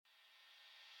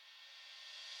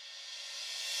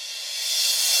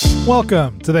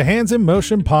Welcome to the Hands in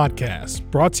Motion podcast,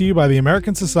 brought to you by the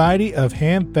American Society of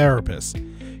Hand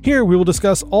Therapists. Here we will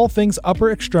discuss all things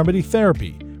upper extremity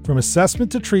therapy, from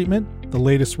assessment to treatment, the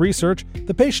latest research,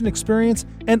 the patient experience,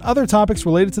 and other topics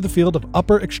related to the field of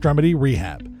upper extremity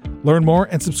rehab. Learn more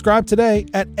and subscribe today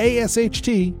at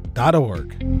asht.org.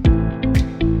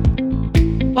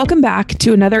 Welcome back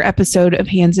to another episode of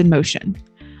Hands in Motion.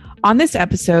 On this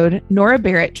episode, Nora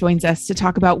Barrett joins us to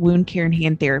talk about wound care and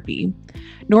hand therapy.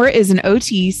 Nora is an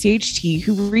OT CHT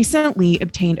who recently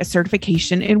obtained a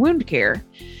certification in wound care.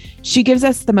 She gives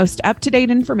us the most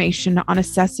up-to-date information on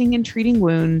assessing and treating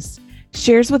wounds,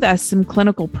 shares with us some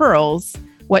clinical pearls,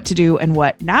 what to do and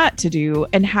what not to do,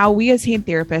 and how we as hand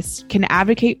therapists can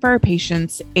advocate for our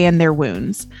patients and their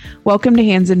wounds. Welcome to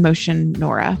Hands in Motion,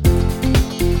 Nora.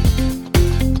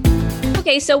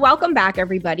 Okay, so welcome back,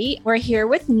 everybody. We're here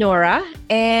with Nora,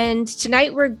 and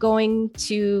tonight we're going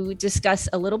to discuss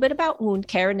a little bit about wound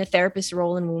care and the therapist's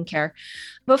role in wound care.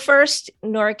 But first,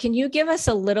 Nora, can you give us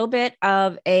a little bit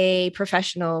of a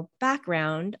professional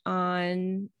background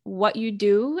on what you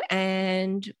do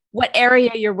and what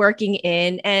area you're working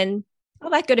in and all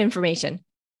that good information?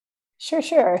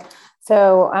 Sure.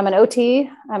 So I'm an OT,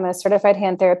 I'm a certified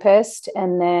hand therapist.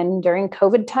 And then during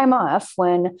COVID time off,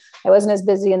 when I wasn't as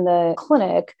busy in the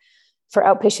clinic for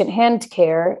outpatient hand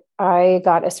care, I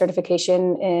got a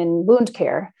certification in wound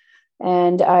care.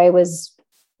 And I was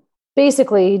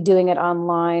basically doing it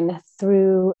online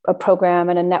through a program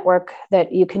and a network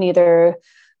that you can either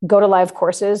go to live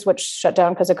courses, which shut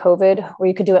down because of COVID, or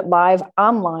you could do it live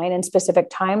online in specific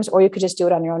times, or you could just do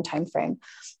it on your own time frame.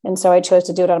 And so I chose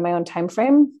to do it on my own time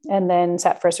frame and then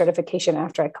sat for a certification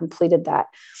after I completed that.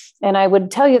 And I would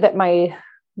tell you that my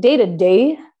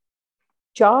day-to-day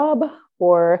job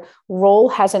or role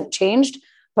hasn't changed,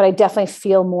 but I definitely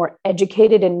feel more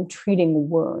educated in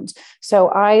treating wounds. So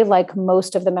I, like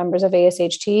most of the members of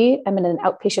ASHT, am in an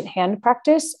outpatient hand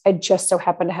practice. I just so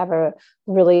happen to have a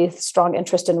really strong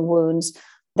interest in wounds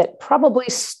that probably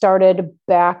started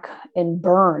back in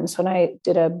burns when I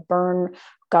did a burn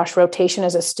rotation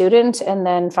as a student, and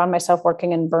then found myself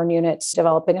working in burn units,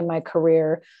 developing in my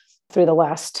career through the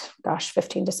last,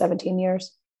 15 to 17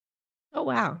 years. Oh,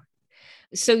 wow.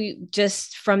 So you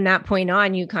just from that point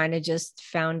on, you kind of just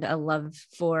found a love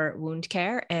for wound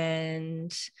care.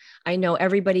 And I know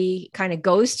everybody kind of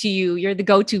goes to you. You're the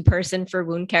go-to person for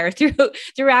wound care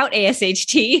throughout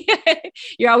ASHT.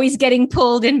 You're always getting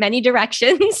pulled in many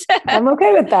directions. I'm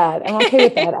okay with that.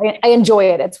 I enjoy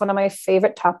it. It's one of my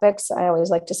favorite topics. I always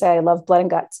like to say I love blood and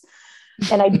guts.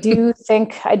 And I do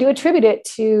attribute it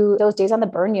to those days on the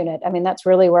burn unit. I mean, that's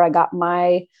really where I got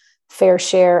my fair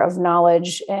share of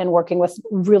knowledge and working with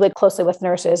really closely with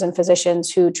nurses and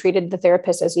physicians who treated the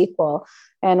therapist as equal.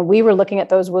 And we were looking at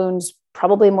those wounds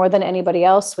probably more than anybody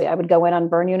else. I would go in on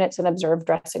burn units and observe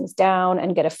dressings down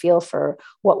and get a feel for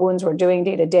what wounds were doing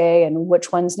day to day and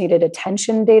which ones needed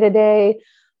attention day to day,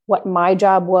 what my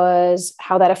job was,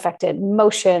 how that affected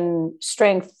motion,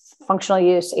 strength, functional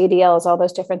use, ADLs, all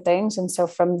those different things. And so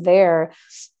from there,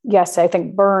 yes, I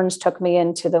think burns took me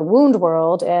into the wound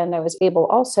world, and I was able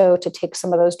also to take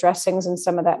some of those dressings and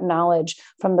some of that knowledge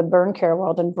from the burn care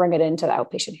world and bring it into the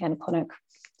outpatient hand clinic.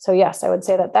 So yes, I would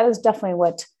say that is definitely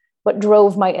what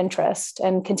drove my interest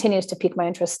and continues to pique my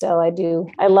interest still.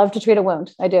 I love to treat a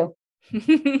wound. I do.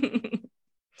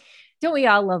 Don't we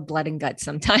all love blood and guts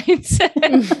sometimes?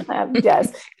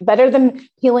 Yes. Better than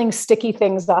peeling sticky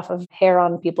things off of hair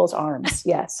on people's arms.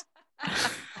 Yes.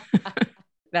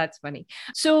 That's funny.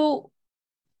 So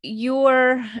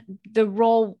the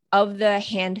role of the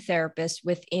hand therapist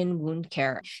within wound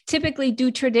care. Typically, do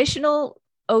traditional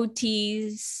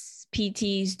OTs,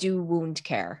 PTs do wound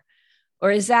care?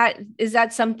 Or is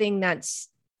that something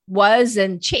was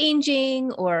and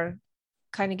changing, or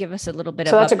kind of give us a little bit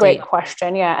of that's update? A great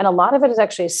question. Yeah. And a lot of it is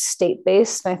actually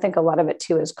state-based. And I think a lot of it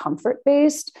too is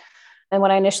comfort-based. And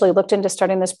when I initially looked into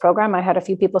starting this program, I had a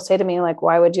few people say to me, like,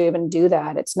 why would you even do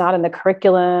that? It's not in the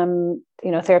curriculum.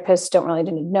 Therapists don't really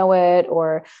need to know it,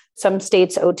 or some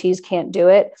states OTs can't do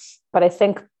it. But I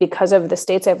think because of the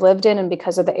states I've lived in and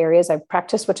because of the areas I've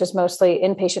practiced, which is mostly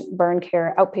inpatient burn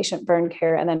care, outpatient burn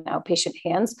care, and then outpatient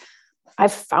hands,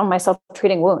 I've found myself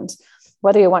treating wounds.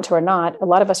 Whether you want to or not, a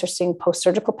lot of us are seeing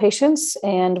post-surgical patients,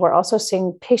 and we're also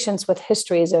seeing patients with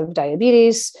histories of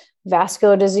diabetes,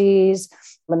 vascular disease,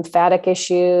 lymphatic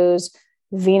issues,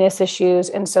 venous issues.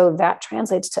 And so that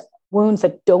translates to wounds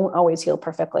that don't always heal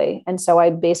perfectly. And so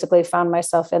I basically found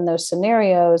myself in those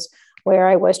scenarios where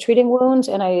I was treating wounds,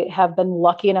 and I have been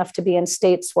lucky enough to be in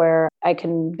states where I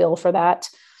can bill for that,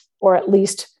 or at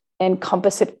least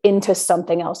encompass it into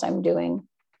something else I'm doing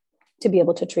to be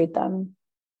able to treat them.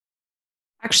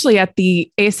 Actually, at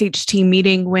the ASHT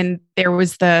meeting, when there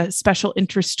was the special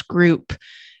interest group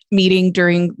meeting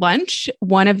during lunch,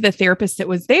 one of the therapists that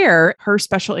was there, her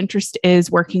special interest is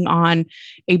working on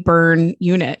a burn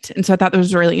unit. And so I thought that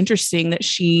was really interesting that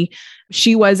she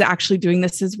was actually doing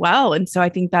this as well. And so I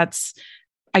think that's,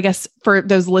 I guess, for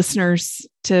those listeners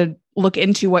to look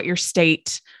into what your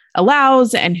state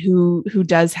allows and who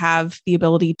does have the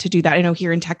ability to do that. I know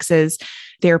here in Texas,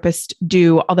 therapists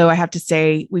do, although I have to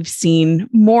say we've seen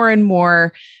more and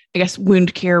more, I guess,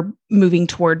 wound care moving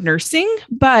toward nursing.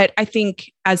 But I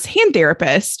think as hand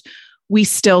therapists, we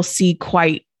still see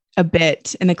quite a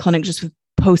bit in the clinic just with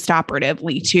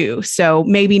post-operatively too. So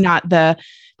maybe not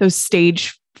those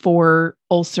stage 4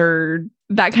 ulcer,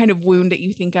 that kind of wound that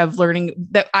you think of learning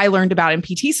that I learned about in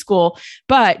PT school,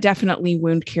 but definitely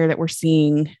wound care that we're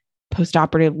seeing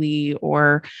post-operatively,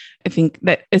 or I think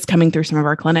that is coming through some of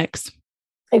our clinics.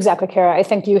 Exactly, Kara. I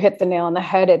think you hit the nail on the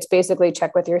head. It's basically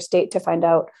check with your state to find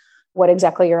out what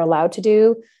exactly you're allowed to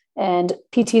do. And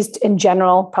PTs in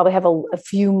general probably have a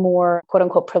few more quote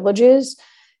unquote privileges.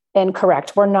 And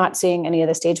correct, we're not seeing any of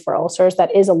the stage 4 ulcers.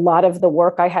 That is a lot of the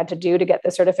work I had to do to get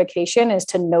the certification, is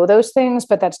to know those things,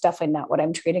 but that's definitely not what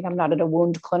I'm treating. I'm not at a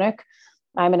wound clinic.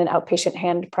 I'm in an outpatient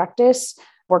hand practice,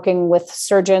 working with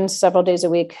surgeons several days a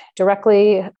week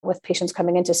directly with patients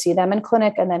coming in to see them in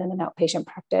clinic, and then in an outpatient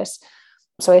practice.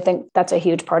 So I think that's a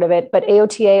huge part of it. But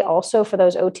AOTA also, for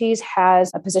those OTs,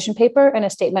 has a position paper and a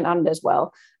statement on it as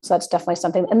well. So that's definitely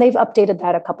something, and they've updated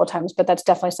that a couple of times, but that's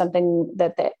definitely something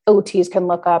that the OTs can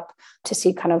look up to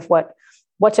see kind of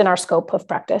what's in our scope of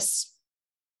practice.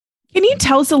 Can you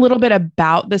tell us a little bit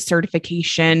about the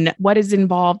certification? What is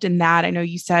involved in that? I know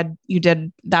you said you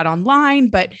did that online,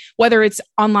 but whether it's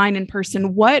online, in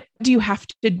person, what do you have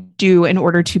to do in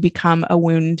order to become a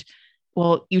wound?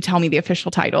 Well, you tell me the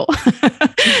official title.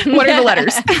 What are the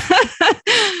letters?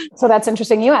 So that's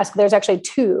interesting you ask. There's actually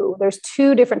two. There's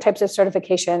two different types of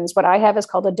certifications. What I have is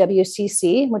called a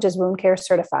WCC, which is Wound Care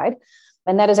Certified.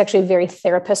 And that is actually very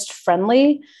therapist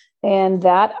friendly. And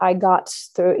that I got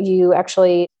through, you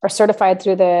actually are certified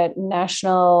through the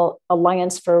National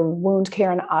Alliance for Wound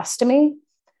Care and Ostomy,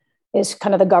 is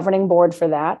kind of the governing board for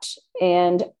that.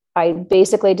 And I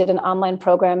basically did an online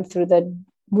program through the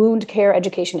Wound Care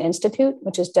Education Institute,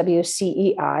 which is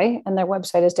WCEI, and their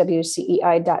website is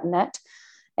wcei.net.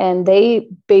 And they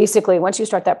basically, once you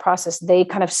start that process, they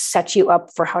kind of set you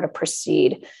up for how to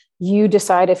proceed. You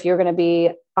decide if you're going to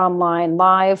be online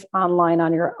live, online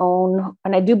on your own.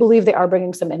 And I do believe they are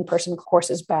bringing some in-person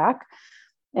courses back.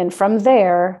 And from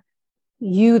there,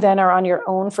 you then are on your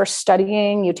own for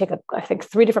studying. You take, I think,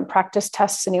 3 different practice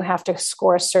tests, and you have to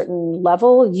score a certain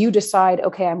level. You decide,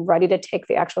 okay, I'm ready to take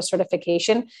the actual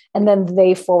certification. And then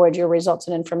they forward your results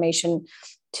and information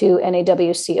to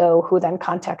NAWCO, who then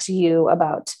contacts you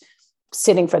about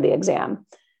sitting for the exam.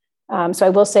 So I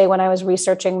will say, when I was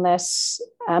researching this,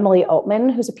 Emily Altman,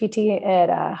 who's a PT at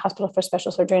a hospital for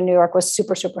special surgery in New York, was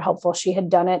super, super helpful. She had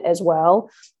done it as well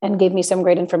and gave me some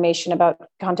great information about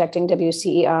contacting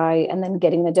WCEI and then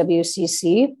getting the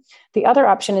WCC. The other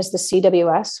option is the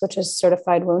CWS, which is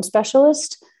Certified Wound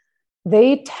Specialist.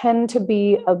 They tend to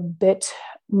be a bit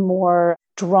more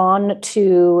drawn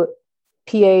to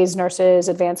PAs, nurses,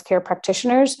 advanced care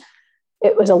practitioners.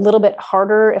 It was a little bit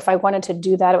harder. If I wanted to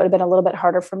do that, it would have been a little bit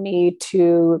harder for me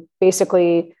to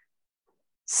basically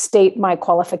state my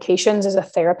qualifications as a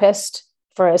therapist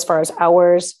for as far as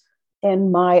hours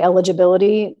and my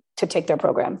eligibility to take their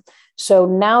program. So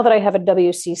now that I have a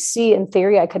WCC, in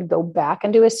theory, I could go back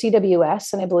and do a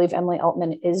CWS. And I believe Emily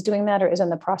Altman is doing that or is in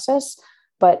the process,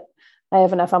 but I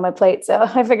have enough on my plate. So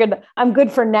I figured I'm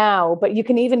good for now, but you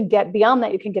can even get beyond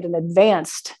that. You can get an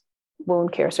advanced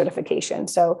wound care certification.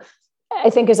 So I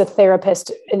think as a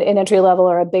therapist, an entry level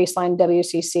or a baseline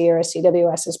WCC or a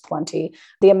CWS is plenty.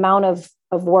 The amount of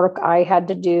work I had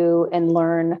to do and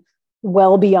learn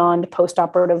well beyond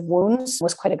post-operative wounds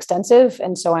was quite extensive.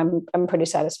 And so I'm pretty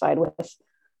satisfied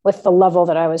with the level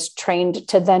that I was trained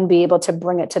to then be able to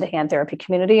bring it to the hand therapy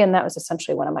community. And that was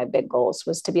essentially one of my big goals,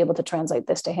 was to be able to translate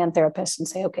this to hand therapists and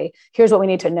say, okay, here's what we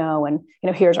need to know. And,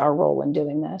 here's our role in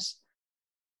doing this.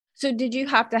 So did you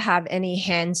have to have any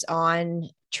hands-on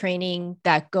training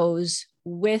that goes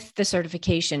with the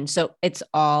certification? So it's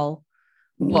all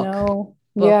book. No.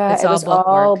 Yeah, it was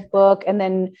all book. And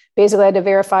then basically I had to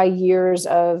verify years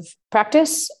of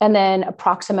practice and then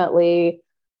approximately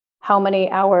how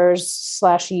many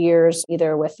hours/years,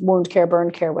 either with wound care,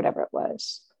 burn care, whatever it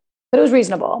was. But it was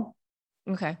reasonable.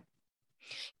 Okay.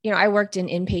 I worked in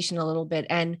inpatient a little bit,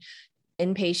 and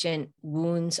inpatient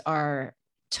wounds are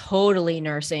totally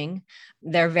nursing.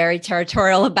 They're very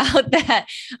territorial about that.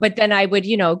 But then I would,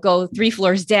 go 3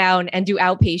 floors down and do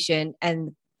outpatient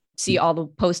and see all the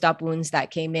post-op wounds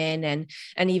that came in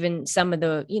and even some of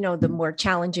the, the more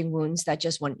challenging wounds that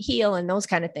just wouldn't heal and those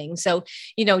kind of things. So,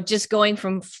 just going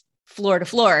from floor to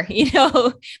floor,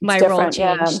 my role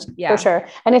changed. Yeah, for sure.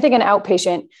 And I think an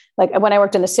outpatient, like when I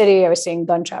worked in the city, I was seeing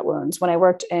gunshot wounds. When I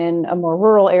worked in a more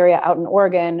rural area out in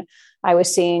Oregon, I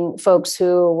was seeing folks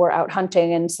who were out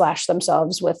hunting and slashed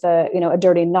themselves with a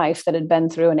dirty knife that had been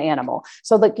through an animal.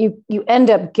 So like you end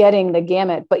up getting the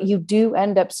gamut, but you do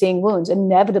end up seeing wounds.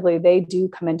 Inevitably, they do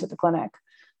come into the clinic,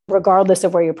 regardless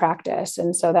of where you practice.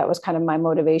 And so that was kind of my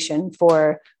motivation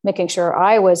for making sure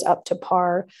I was up to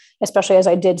par, especially as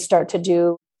I did start to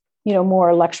do,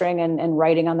 more lecturing and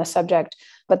writing on the subject,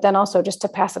 but then also just to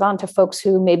pass it on to folks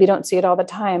who maybe don't see it all the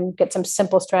time, get some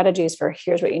simple strategies for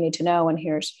here's what you need to know. And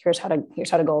here's how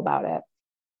to go about it.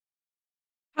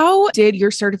 How did your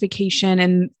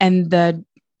certification and the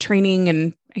training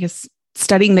and I guess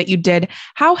studying that you did,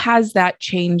 how has that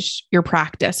changed your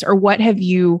practice, or what have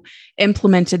you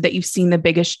implemented that you've seen the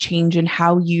biggest change in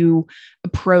how you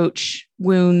approach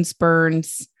wounds,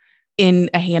 burns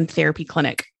in a hand therapy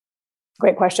clinic?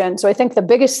 Great question. So I think the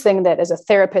biggest thing that as a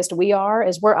therapist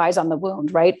we're eyes on the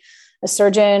wound, right? A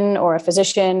surgeon or a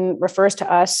physician refers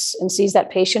to us and sees that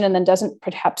patient and then doesn't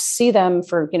perhaps see them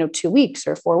for, 2 weeks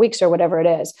or 4 weeks or whatever it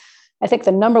is. I think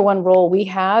the number one role we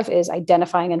have is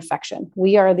identifying infection.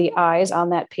 We are the eyes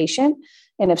on that patient.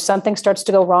 And if something starts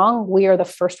to go wrong, we are the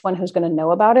first one who's going to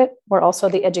know about it. We're also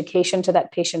the education to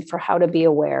that patient for how to be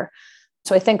aware.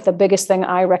 So I think the biggest thing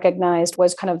I recognized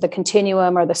was kind of the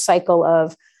continuum or the cycle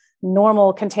of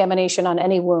normal contamination on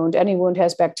any wound. Any wound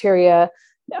has bacteria,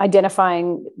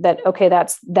 identifying that, okay,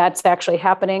 that's actually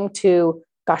happening, to,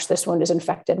 gosh, this wound is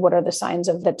infected. What are the signs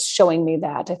of that's showing me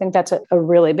that? I think that's a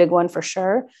really big one for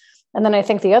sure. And then I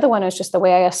think the other one is just the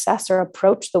way I assess or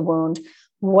approach the wound.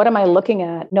 What am I looking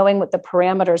at? Knowing what the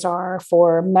parameters are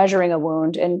for measuring a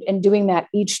wound and doing that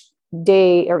each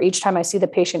day or each time I see the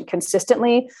patient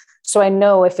consistently. So I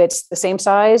know if it's the same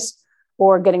size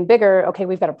or getting bigger, okay,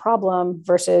 we've got a problem,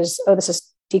 versus, oh, this is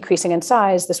decreasing in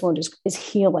size, this wound is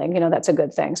healing. That's a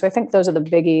good thing. So I think those are the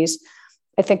biggies.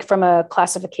 I think from a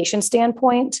classification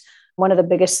standpoint, one of the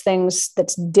biggest things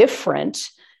that's different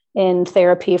in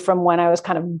therapy from when I was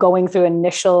kind of going through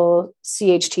initial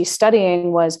CHT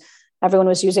studying was everyone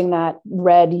was using that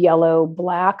red, yellow,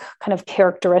 black kind of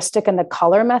characteristic in the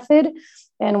color method.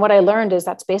 And what I learned is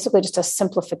that's basically just a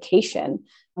simplification.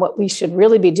 What we should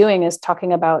really be doing is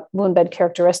talking about wound bed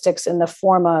characteristics in the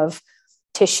form of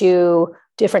tissue,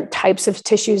 different types of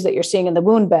tissues that you're seeing in the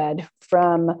wound bed,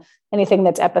 from anything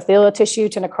that's epithelial tissue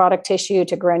to necrotic tissue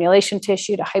to granulation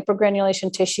tissue to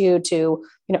hypergranulation tissue to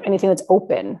anything that's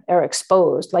open or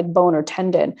exposed like bone or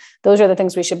tendon. Those are the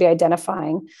things we should be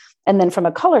identifying. And then from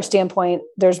a color standpoint,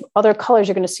 there's other colors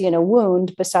you're going to see in a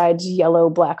wound besides yellow,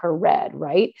 black, or red,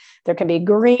 right? There can be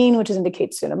green, which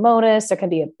indicates pseudomonas. There can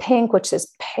be a pink, which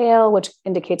is pale, which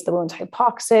indicates the wound's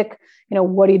hypoxic.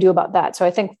 What do you do about that? So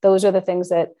I think those are the things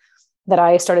that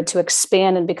I started to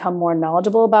expand and become more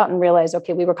knowledgeable about, and realize,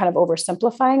 okay, we were kind of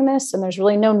oversimplifying this, and there's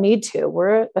really no need to.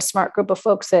 We're a smart group of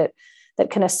folks that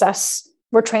can assess.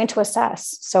 We're trained to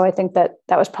assess. So I think that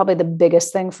was probably the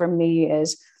biggest thing for me,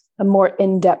 is a more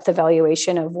in-depth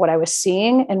evaluation of what I was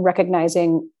seeing and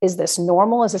recognizing, is this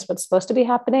normal? Is this what's supposed to be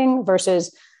happening?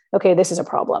 Versus, okay, this is a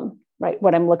problem, right?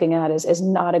 What I'm looking at is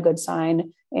not a good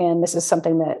sign. And this is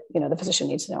something that, the physician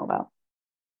needs to know about.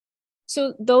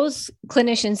 So those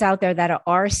clinicians out there that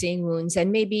are seeing wounds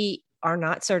and maybe are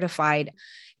not certified,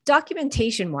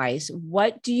 documentation wise,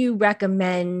 what do you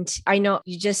recommend? I know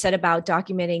you just said about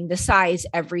documenting the size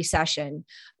every session.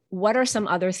 What are some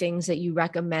other things that you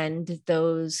recommend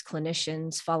those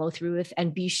clinicians follow through with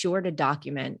and be sure to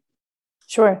document?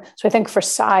 Sure. So I think for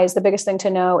size, the biggest thing to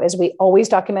know is we always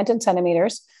document in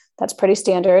centimeters. That's pretty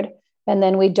standard. And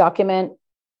then we document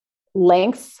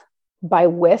length by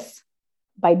width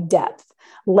by depth.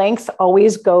 Length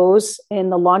always goes in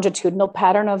the longitudinal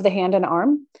pattern of the hand and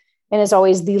arm and is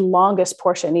always the longest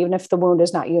portion, even if the wound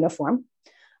is not uniform.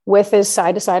 Width is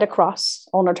side to side across,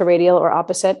 ulnar to radial or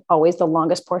opposite, always the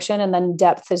longest portion. And then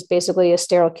depth is basically a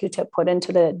sterile Q-tip put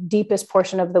into the deepest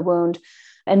portion of the wound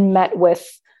and met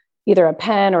with either a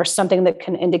pen or something that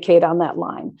can indicate on that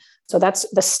line. So that's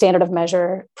the standard of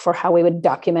measure for how we would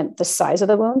document the size of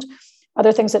the wound.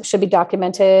 Other things that should be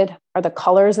documented are the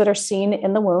colors that are seen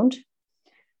in the wound,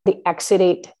 the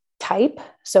exudate type.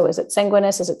 So is it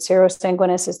sanguinous? Is it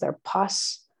serosanguinous? Is there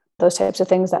pus? Those types of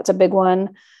things. That's a big one.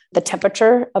 The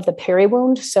temperature of the peri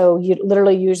wound. So you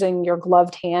literally using your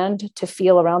gloved hand to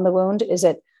feel around the wound. Is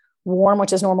it warm,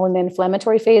 which is normal in the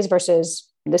inflammatory phase, versus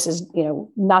this is,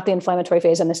 not the inflammatory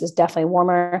phase, and this is definitely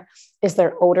warmer, is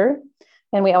their odor.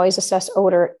 And we always assess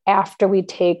odor after we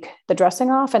take the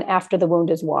dressing off and after the wound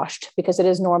is washed, because it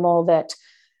is normal that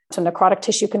some necrotic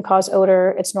tissue can cause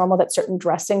odor. It's normal that certain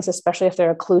dressings, especially if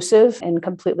they're occlusive and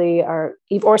completely or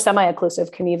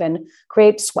semi-occlusive, can even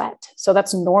create sweat. So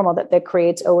that's normal that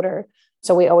creates odor.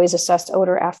 So we always assess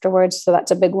odor afterwards. So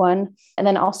that's a big one. And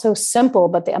then also simple,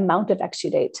 but the amount of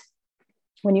exudate.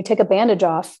 When you take a bandage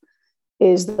off,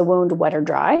 is the wound wet or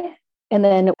dry? And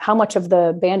then how much of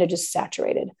the bandage is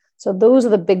saturated? So those are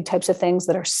the big types of things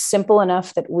that are simple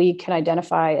enough that we can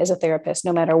identify as a therapist,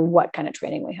 no matter what kind of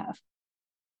training we have.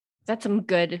 That's some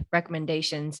good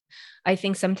recommendations. I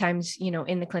think sometimes,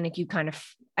 in the clinic, you kind of,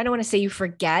 I don't want to say you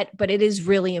forget, but it is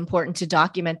really important to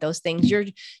document those things. You're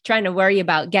trying to worry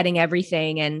about getting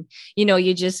everything. And,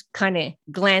 you just kind of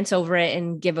glance over it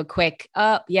and give a quick,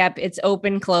 yep, it's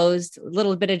open, closed, a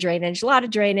little bit of drainage, a lot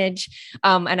of drainage.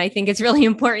 And I think it's really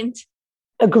important.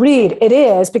 Agreed. It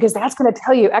is, because that's going to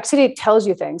tell you, exudate tells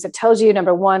you things. It tells you,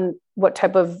 number one, what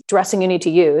type of dressing you need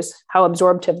to use, how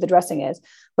absorptive the dressing is.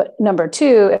 But number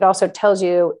two, it also tells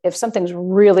you if something's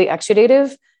really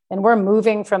exudative and we're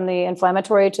moving from the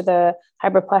inflammatory to the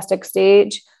hyperplastic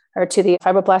stage or to the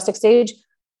fibroblastic stage,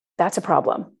 that's a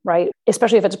problem, right?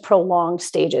 Especially if it's prolonged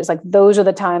stages. Like those are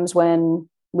the times when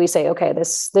we say, okay,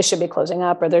 this should be closing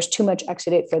up, or there's too much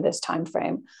exudate for this time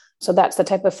frame. So that's the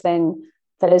type of thing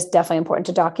that is definitely important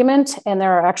to document. And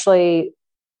there's actually,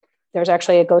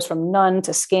 it goes from none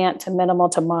to scant to minimal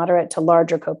to moderate to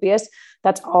large or copious.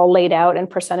 That's all laid out in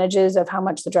percentages of how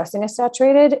much the dressing is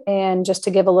saturated. And just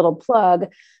to give a little plug,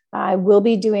 I will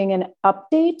be doing an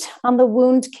update on the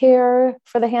wound care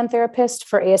for the hand therapist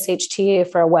for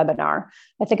ASHT for a webinar.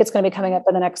 I think it's going to be coming up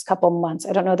in the next couple of months.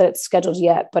 I don't know that it's scheduled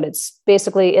yet, but it's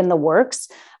basically in the works.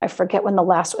 I forget when it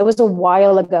was a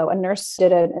while ago. A nurse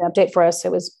did an update for us.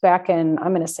 It was back in,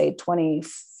 I'm going to say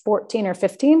 2014 or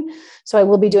 15. So I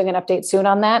will be doing an update soon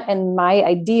on that. And my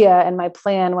idea and my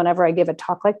plan whenever I give a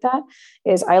talk like that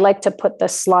is I like to put the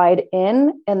slide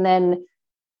in, and then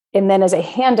as a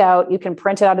handout, you can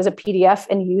print it out as a PDF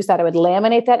and use that. I would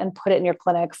laminate that and put it in your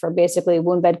clinic for basically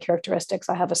wound bed characteristics.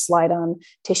 I have a slide on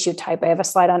tissue type. I have a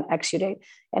slide on exudate.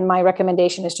 And my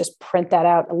recommendation is just print that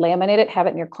out, laminate it, have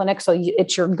it in your clinic. So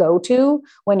it's your go-to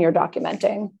when you're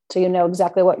documenting. So you know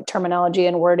exactly what terminology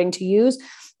and wording to use.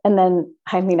 And then,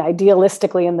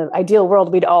 idealistically, in the ideal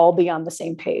world, we'd all be on the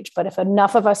same page. But if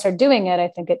enough of us are doing it, I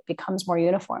think it becomes more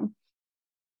uniform.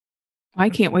 I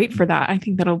can't wait for that. I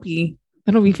think that'll be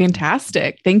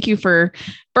fantastic. Thank you for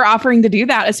offering to do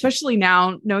that, especially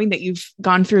now knowing that you've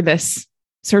gone through this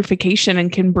certification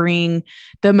and can bring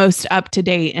the most up to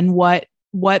date and what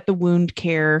the wound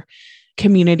care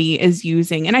community is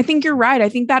using. And I think you're right. I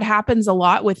think that happens a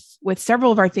lot with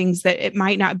several of our things, that it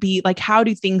might not be like, how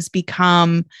do things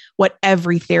become what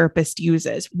every therapist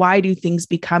uses? Why do things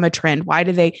become a trend? Why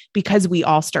do they? Because we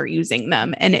all start using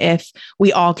them. And if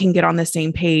we all can get on the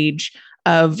same page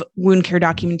of wound care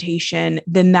documentation,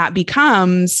 then that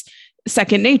becomes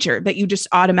second nature, that you just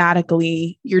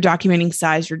automatically, you're documenting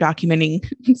size, you're documenting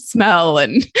smell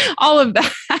and all of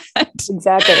that.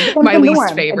 Exactly. My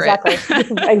least favorite.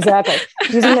 Exactly.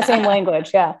 Using the same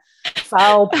language. Yeah.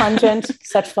 Foul, pungent,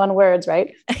 such fun words,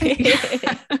 right?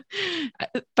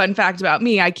 Fun fact about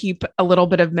me, I keep a little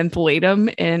bit of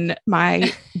mentholatum in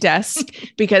my desk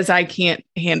because I can't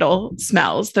handle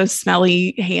smells, those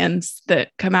smelly hands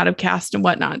that come out of cast and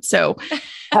whatnot. So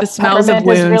the smells of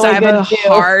wounds, really I have a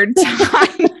hard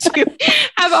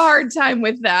time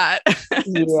with that.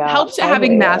 Yeah, helped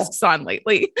having masks on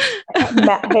lately.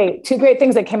 Hey, two great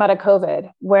things that came out of COVID: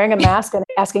 wearing a mask and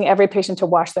asking every patient to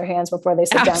wash their hands before they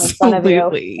sit down in front of you,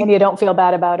 and you don't feel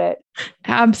bad about it.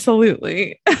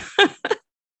 Absolutely.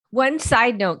 One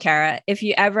side note, Kara, if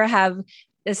you ever have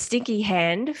a stinky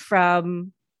hand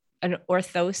from an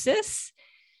orthosis,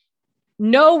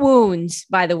 no wounds,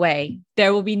 by the way,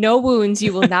 there will be no wounds.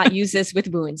 You will not use this with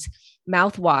wounds.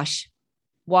 Mouthwash.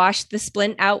 Wash the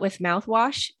splint out with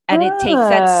mouthwash, and it takes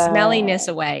that smelliness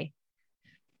away.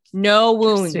 No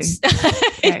wounds.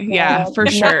 Okay. Yeah, for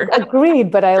sure.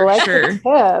 Agreed, but I like the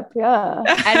tip. Yeah.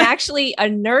 And actually, a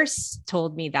nurse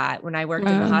told me that when I worked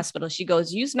in the hospital. She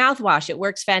goes, use mouthwash. It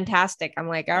works fantastic. I'm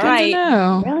like, all right.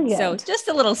 So just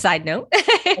a little side note.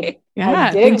 Yeah,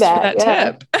 I dig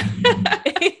that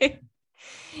tip.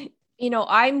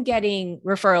 I'm getting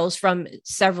referrals from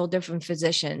several different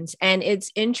physicians, and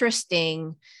it's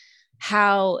interesting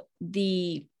how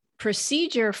the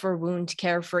procedure for wound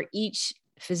care for each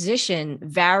physician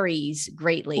varies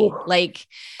greatly. Ooh, like,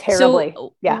 terribly.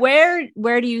 So yeah.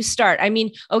 where do you start? I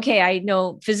mean, okay, I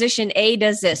know physician A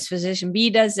does this, physician B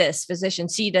does this, physician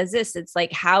C does this. It's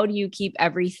like, how do you keep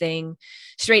everything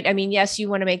straight? I mean, yes, you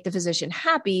want to make the physician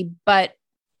happy, but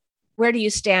where do you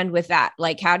stand with that?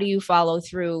 Like, how do you follow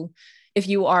through if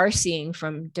you are seeing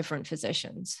from different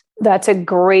physicians? That's a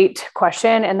great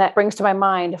question. And that brings to my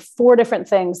mind 4 different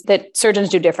things that surgeons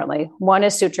do differently. 1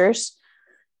 is sutures.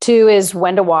 2 is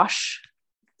when to wash.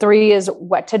 3 is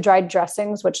wet to dry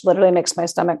dressings, which literally makes my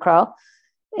stomach crawl.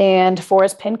 And 4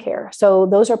 is pin care. So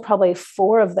those are probably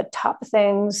 4 of the top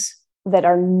things that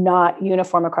are not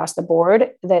uniform across the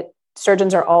board that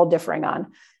surgeons are all differing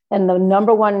on. And the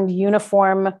number one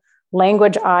uniform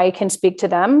language I can speak to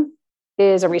them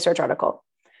is a research article.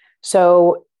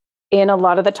 So in a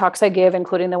lot of the talks I give,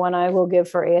 including the one I will give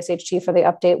for ASHG for the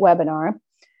update webinar,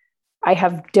 I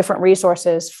have different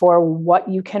resources for what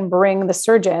you can bring the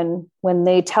surgeon when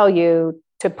they tell you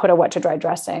to put a wet to dry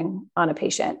dressing on a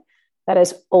patient. That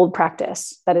is old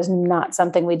practice. That is not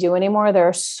something we do anymore. There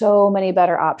are so many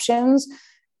better options,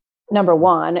 number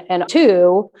 1. And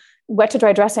 2, wet to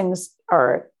dry dressings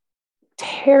are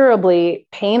terribly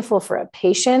painful for a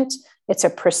patient. It's a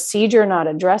procedure, not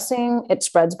a dressing. It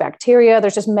spreads bacteria.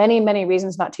 There's just many, many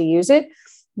reasons not to use it,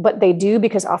 but they do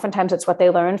because oftentimes it's what they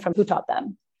learned from who taught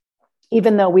them.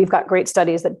 Even though we've got great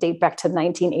studies that date back to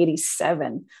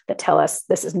 1987 that tell us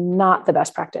this is not the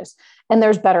best practice and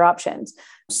there's better options.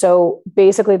 So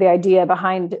basically the idea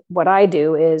behind what I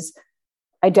do is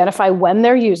identify when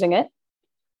they're using it,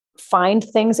 find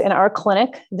things in our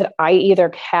clinic that I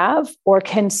either have or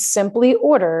can simply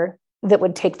order that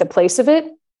would take the place of it,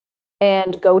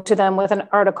 and go to them with an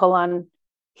article on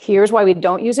here's why we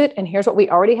don't use it and here's what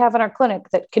we already have in our clinic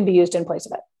that can be used in place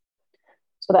of it.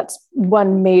 So that's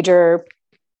one major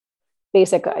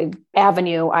basic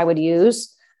avenue I would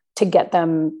use to get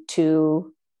them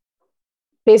to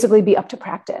basically be up to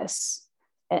practice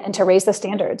and to raise the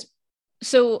standards.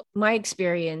 So my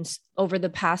experience over the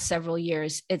past several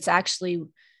years, it's actually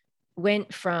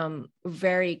went from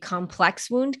very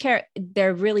complex wound care.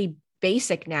 They're really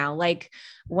basic now. Like,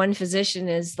 one physician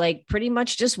is like pretty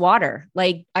much just water.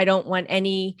 Like, I don't want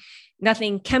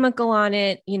nothing chemical on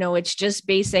it. It's just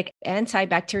basic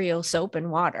antibacterial soap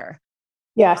and water.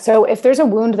 Yeah. So if there's a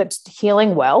wound that's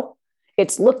healing well,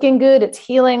 it's looking good, it's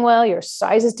healing well, your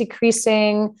size is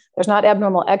decreasing, there's not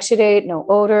abnormal exudate, no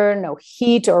odor, no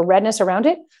heat or redness around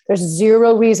it, there's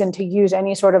zero reason to use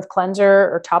any sort of cleanser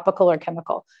or topical or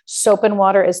chemical. Soap and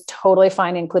water is totally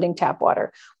fine, including tap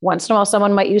water. Once in a while,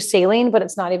 someone might use saline, but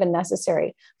it's not even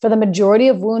necessary. For the majority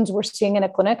of wounds we're seeing in a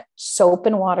clinic, soap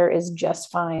and water is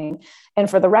just fine. And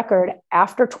for the record,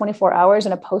 after 24 hours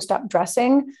in a post-op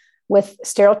dressing, with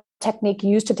sterile technique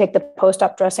used to take the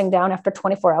post-op dressing down after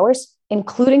 24 hours,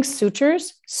 including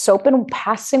sutures, soap and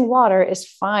passing water is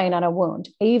fine on a wound,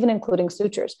 even including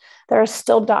sutures. There are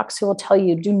still docs who will tell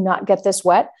you, do not get this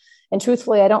wet. And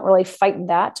truthfully, I don't really fight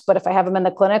that, but if I have them in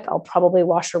the clinic, I'll probably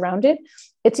wash around it.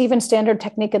 It's even standard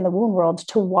technique in the wound world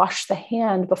to wash the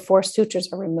hand before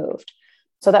sutures are removed.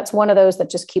 So that's one of those that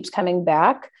just keeps coming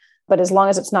back. But as long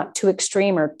as it's not too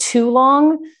extreme or too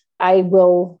long, I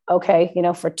will,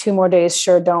 for 2 more days,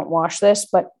 sure, don't wash this.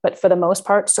 But for the most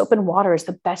part, soap and water is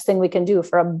the best thing we can do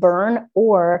for a burn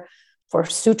or for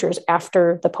sutures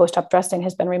after the post-op dressing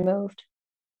has been removed.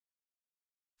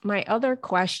 My other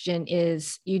question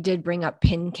is, you did bring up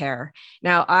pin care.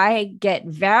 Now, I get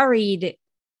varied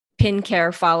pin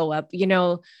care follow-up,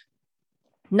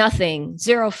 nothing,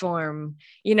 zero form,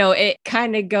 it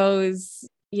kind of goes,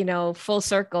 full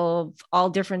circle of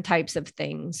all different types of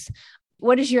things.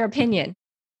 What is your opinion?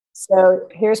 So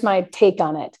here's my take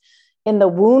on it. In the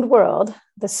wound world,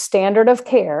 the standard of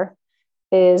care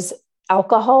is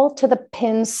alcohol to the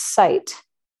pin site.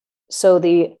 So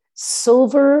the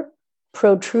silver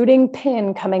protruding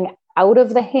pin coming out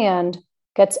of the hand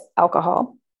gets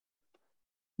alcohol.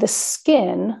 The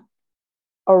skin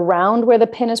around where the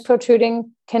pin is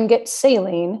protruding can get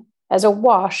saline as a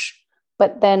wash,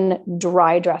 but then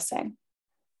dry dressing.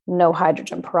 No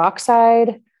hydrogen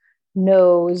peroxide,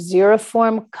 no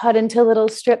Xeroform cut into little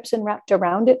strips and wrapped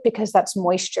around it, because that's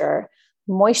moisture.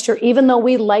 Moisture, even though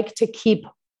we like to keep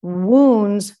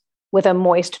wounds with a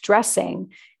moist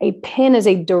dressing, a pin is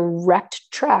a direct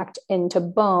tract into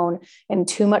bone, and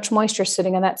too much moisture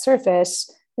sitting on that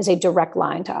surface is a direct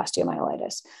line to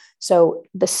osteomyelitis. So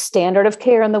the standard of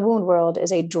care in the wound world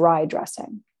is a dry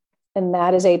dressing. And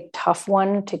that is a tough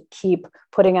one to keep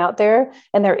putting out there.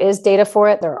 And there is data for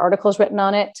it. There are articles written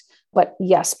on it. But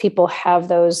yes, people have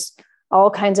those all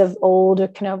kinds of old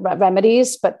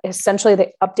remedies, but essentially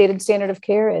the updated standard of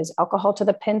care is alcohol to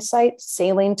the pin site,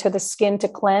 saline to the skin to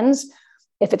cleanse.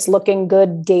 If it's looking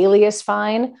good, daily is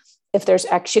fine. If there's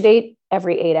exudate,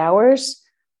 every 8 hours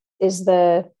is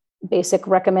the basic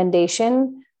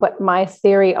recommendation. But my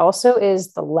theory also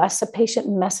is the less a patient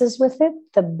messes with it,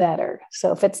 the better.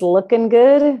 So if it's looking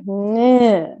good,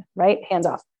 right, hands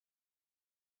off.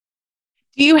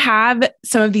 Do you have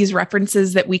some of these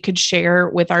references that we could share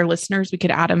with our listeners? We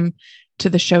could add them to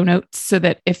the show notes so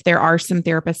that if there are some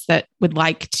therapists that would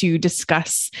like to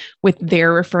discuss with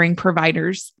their referring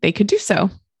providers, they could do so.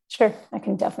 Sure. I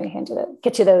can definitely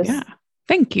get you those. Yeah.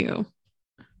 Thank you.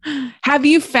 Have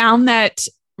you found that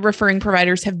referring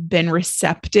providers have been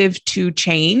receptive to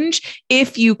change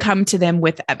if you come to them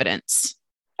with evidence?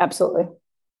 Absolutely.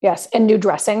 Yes. And new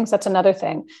dressings. That's another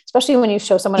thing, especially when you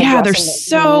show someone a dressing there's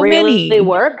so really many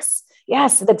works.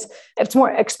 Yes. It's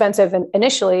more expensive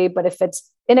initially, but if it's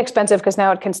inexpensive, because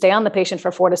now it can stay on the patient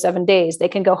for 4 to 7 days, they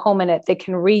can go home in it, they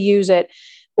can reuse it,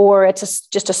 or it's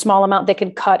just a small amount they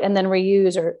can cut and then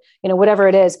reuse, or, whatever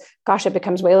it is, gosh, it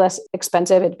becomes way less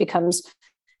expensive. It becomes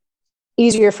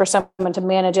easier for someone to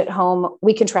manage at home.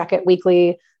 We can track it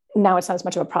weekly. Now it's not as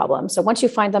much of a problem. So once you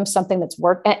find them something that's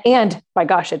worked, and by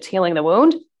gosh, it's healing the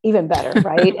wound, even better,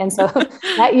 right? And so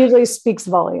that usually speaks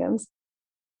volumes.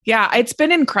 Yeah, it's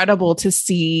been incredible to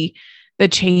see the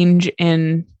change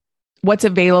in what's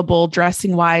available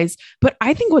dressing wise. But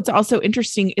I think what's also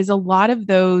interesting is a lot of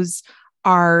those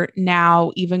are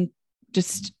now even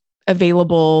just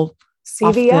available.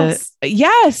 CVS.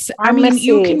 Yes. I mean,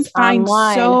 you can find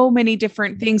online. So many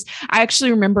different things. I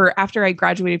actually remember after I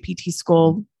graduated PT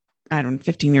school, I don't know,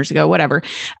 15 years ago, whatever,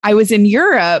 I was in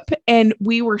Europe and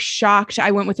we were shocked.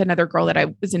 I went with another girl that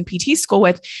I was in PT school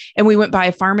with, and we went by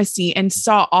a pharmacy and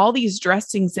saw all these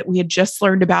dressings that we had just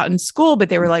learned about in school, but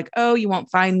they were like, oh, you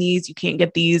won't find these. You can't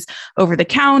get these over the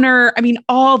counter. I mean,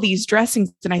 all these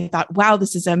dressings. And I thought, wow,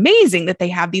 this is amazing that they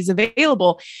have these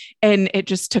available. And it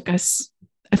just took us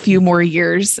a few more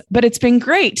years, but it's been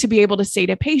great to be able to say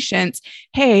to patients,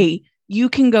 hey, you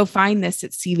can go find this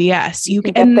at CVS. You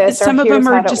can, and this, some of them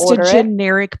are just a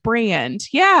generic brand.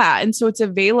 Yeah. And so it's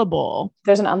available.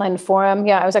 There's an online forum.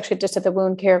 Yeah. I was actually just at the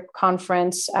wound care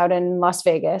conference out in Las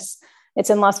Vegas. It's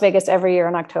in Las Vegas every year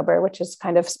in October, which is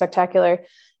kind of spectacular.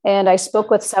 And I spoke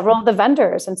with several of the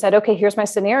vendors and said, okay, here's my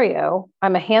scenario.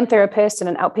 I'm a hand therapist in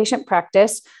an outpatient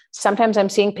practice. Sometimes I'm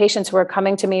seeing patients who are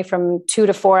coming to me from 2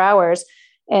 to 4 hours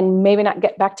and maybe not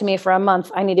get back to me for a month.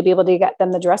 I need to be able to get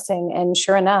them the dressing. And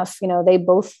sure enough, they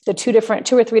both, the two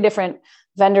or three different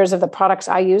vendors of the products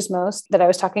I use most that I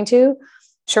was talking to,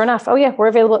 sure enough, oh yeah, we're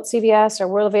available at CVS, or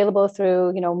we're available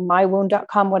through,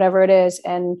 mywound.com, whatever it is.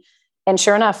 And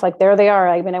sure enough, like there they are.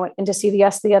 I mean, I went into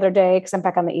CVS the other day because I'm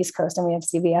back on the East Coast and we have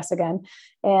CVS again.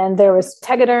 And there was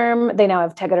Tegaderm. They now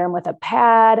have Tegaderm with a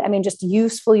pad. I mean, just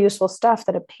useful stuff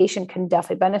that a patient can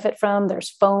definitely benefit from. There's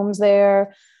foams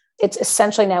there. It's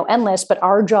essentially now endless, but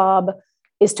our job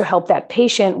is to help that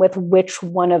patient with which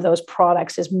one of those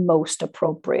products is most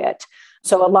appropriate.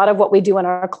 So a lot of what we do in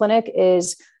our clinic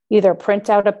is either print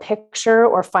out a picture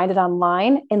or find it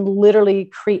online and literally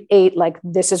create like,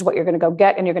 this is what you're going to go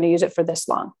get and you're going to use it for this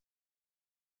long.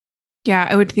 Yeah,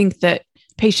 I would think that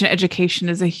patient education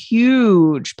is a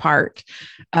huge part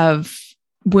of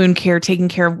wound care, taking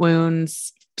care of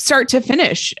wounds, start to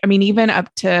finish. I mean, even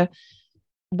up to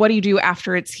what do you do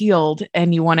after it's healed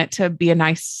and you want it to be a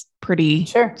nice, pretty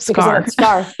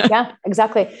scar. Yeah,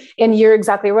 exactly. And you're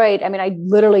exactly right. I mean, I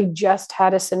literally just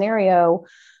had a scenario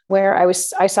where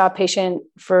I saw a patient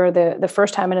for the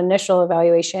first time, an initial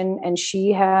evaluation, and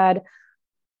she had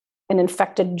an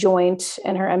infected joint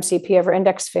in her MCP of her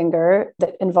index finger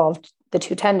that involved the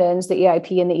two tendons, the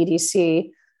EIP and the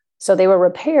EDC. So they were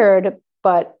repaired,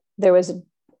 but there was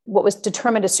what was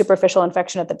determined as superficial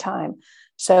infection at the time.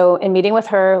 So in meeting with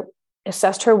her,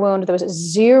 assessed her wound, there was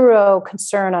zero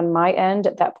concern on my end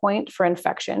at that point for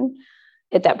infection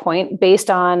at that point,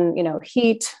 based on,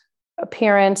 heat,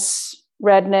 appearance,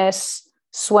 redness,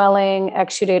 swelling,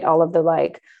 exudate, all of the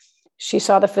like. She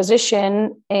saw the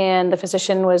physician and the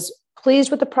physician was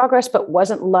pleased with the progress, but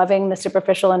wasn't loving the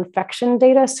superficial infection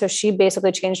data. So she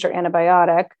basically changed her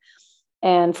antibiotic.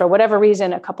 And for whatever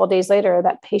reason, a couple of days later,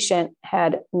 that patient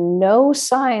had no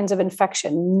signs of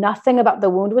infection. Nothing about the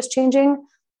wound was changing,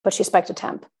 but she spiked a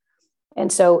temp.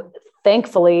 And so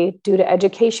thankfully, due to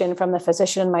education from the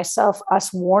physician and myself,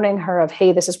 us warning her of,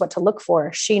 hey, this is what to look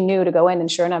for, she knew to go in.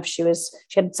 And sure enough, she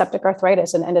had septic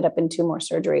arthritis and ended up in 2 more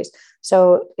surgeries.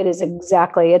 So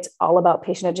it's all about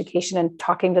patient education and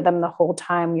talking to them the whole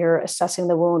time you're assessing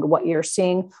the wound, what you're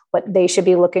seeing, what they should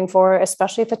be looking for,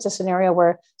 especially if it's a scenario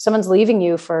where someone's leaving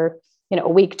you for a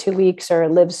week, 2 weeks, or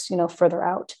lives, further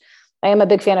out. I am a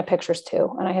big fan of pictures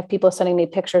too. And I have people sending me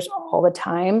pictures all the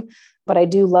time, but I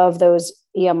do love those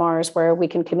EMRs where we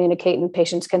can communicate and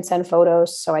patients can send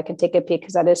photos so I can take a peek,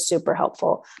 because that is super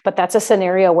helpful. But that's a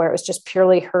scenario where it was just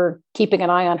purely her keeping an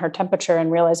eye on her temperature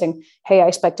and realizing, hey, I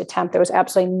spiked a temp. There was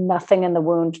absolutely nothing in the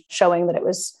wound showing that it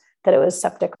was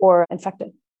septic or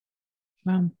infected.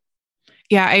 Wow.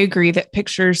 Yeah, I agree that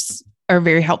pictures are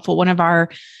very helpful. One of our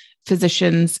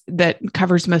physicians that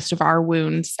covers most of our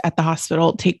wounds at the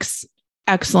hospital takes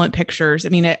excellent pictures. I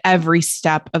mean, at every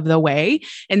step of the way.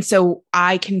 And so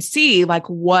I can see like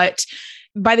what,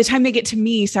 by the time they get to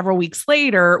me several weeks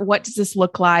later, what does this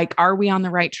look like? Are we on the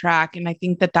right track? And I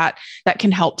think that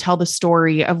can help tell the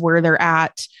story of where they're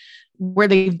at, where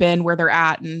they've been, where they're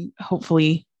at, and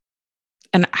hopefully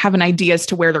and have an idea as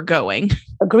to where they're going.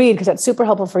 Agreed, because that's super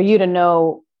helpful for you to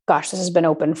know, gosh, this has been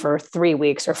open for 3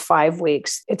 weeks or 5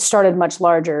 weeks. It started much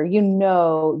larger.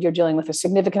 You're dealing with a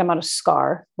significant amount of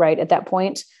scar, right? At that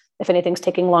point, if anything's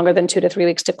taking longer than 2 to 3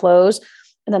 weeks to close.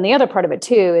 And then the other part of it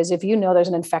too, is if there's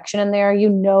an infection in there,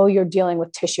 you're dealing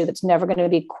with tissue that's never going to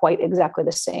be quite exactly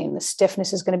the same. The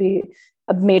stiffness is going to be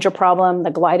a major problem.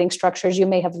 The gliding structures, you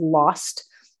may have lost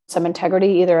some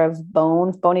integrity, either of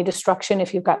bony destruction,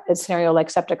 if you've got a scenario like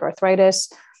septic arthritis,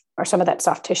 or some of that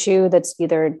soft tissue that's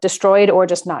either destroyed or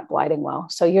just not gliding well.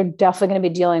 So you're definitely going to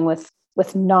be dealing with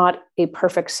not a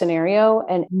perfect scenario,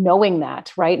 and knowing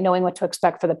that, right? Knowing what to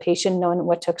expect for the patient, knowing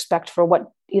what to expect for what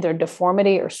either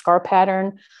deformity or scar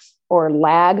pattern or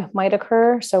lag might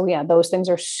occur. So yeah, those things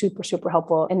are super, super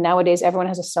helpful. And nowadays everyone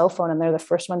has a cell phone and they're the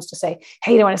first ones to say,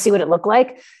 hey, do you want to see what it looked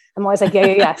like? I'm always like,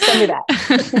 yeah, send me that.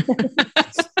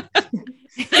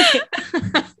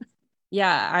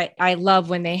 Yeah, I love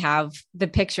when they have the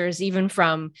pictures, even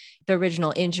from the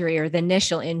original injury or the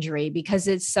initial injury, because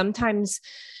it's sometimes,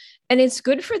 and it's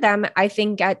good for them, I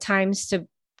think, at times to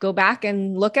go back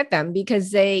and look at them,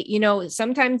 because they,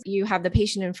 sometimes you have the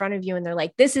patient in front of you and they're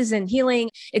like, this isn't healing,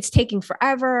 it's taking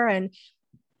forever. And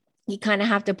you kind of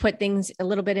have to put things a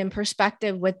little bit in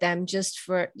perspective with them, just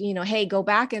for, hey, go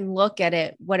back and look at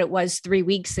it, what it was 3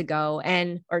 weeks ago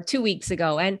or 2 weeks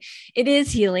ago. And it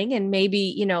is healing. And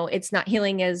maybe, it's not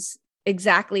healing as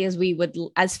exactly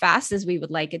as fast as we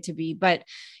would like it to be. But,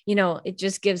 it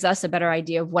just gives us a better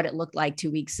idea of what it looked like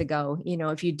 2 weeks ago,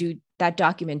 if you do that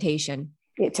documentation.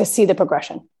 To see the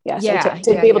progression. Yes. Yeah.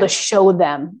 To be able to show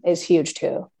them is huge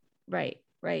too. Right.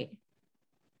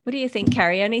 What do you think,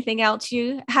 Carrie? Anything else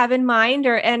you have in mind,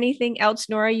 or anything else,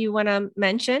 Nora, you want to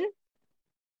mention?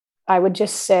 I would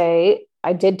just say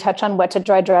I did touch on wet to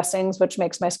dry dressings, which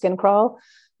makes my skin crawl.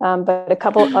 But a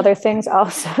couple other things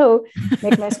also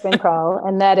make my skin crawl,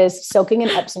 and that is soaking in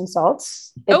Epsom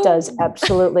salts. It does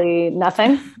absolutely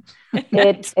nothing.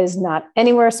 It is not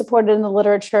anywhere supported in the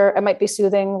literature. It might be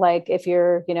soothing, like if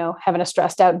you're, having a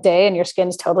stressed out day and your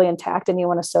skin's totally intact and you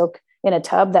want to soak in a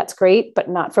tub, that's great, but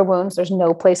not for wounds. There's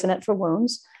no place in it for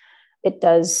wounds. It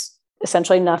does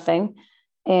essentially nothing.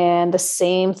 And the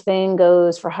same thing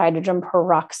goes for hydrogen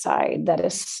peroxide. That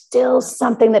is still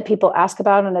something that people ask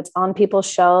about, and it's on people's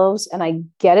shelves. And I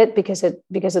get it because of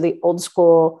the old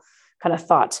school kind of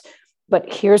thoughts.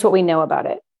 But here's what we know about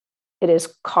it. It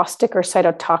is caustic or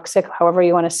cytotoxic, however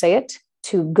you want to say it,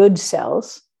 to good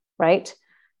cells, right?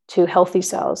 To healthy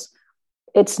cells.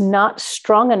 It's not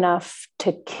strong enough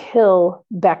to kill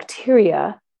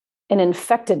bacteria in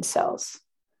infected cells.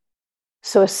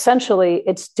 So essentially,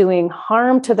 it's doing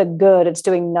harm to the good. It's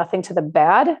doing nothing to the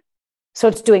bad. So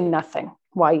it's doing nothing.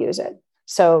 Why use it?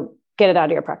 So get it out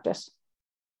of your practice.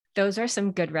 Those are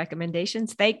some good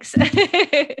recommendations. Thanks.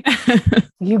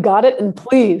 You got it. And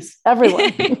please,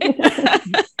 everyone.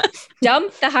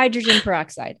 Dump the hydrogen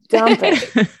peroxide. Dump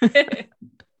it.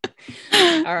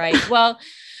 All right. Well,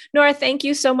 Nora, thank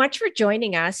you so much for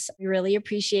joining us. We really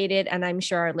appreciate it. And I'm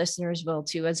sure our listeners will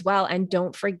too as well. And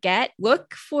don't forget,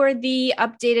 look for the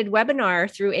updated webinar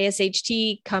through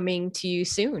ASHT coming to you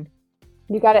soon.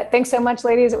 You got it. Thanks so much,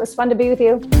 ladies. It was fun to be with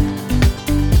you.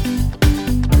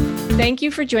 Thank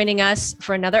you for joining us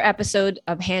for another episode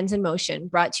of Hands in Motion,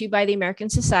 brought to you by the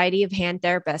American Society of Hand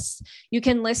Therapists. You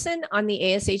can listen on the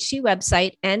ASHT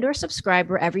website and/or subscribe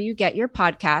wherever you get your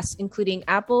podcasts, including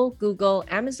Apple, Google,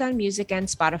 Amazon Music, and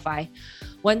Spotify.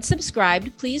 Once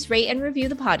subscribed, please rate and review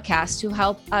the podcast to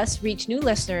help us reach new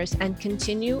listeners and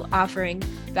continue offering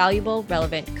valuable,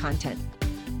 relevant content.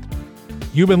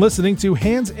 You've been listening to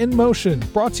Hands in Motion,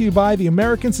 brought to you by the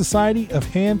American Society of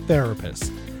Hand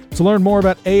Therapists. To learn more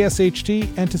about ASHT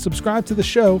and to subscribe to the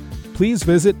show, please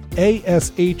visit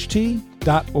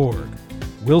asht.org.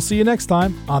 We'll see you next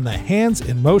time on the Hands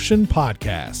in Motion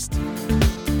podcast.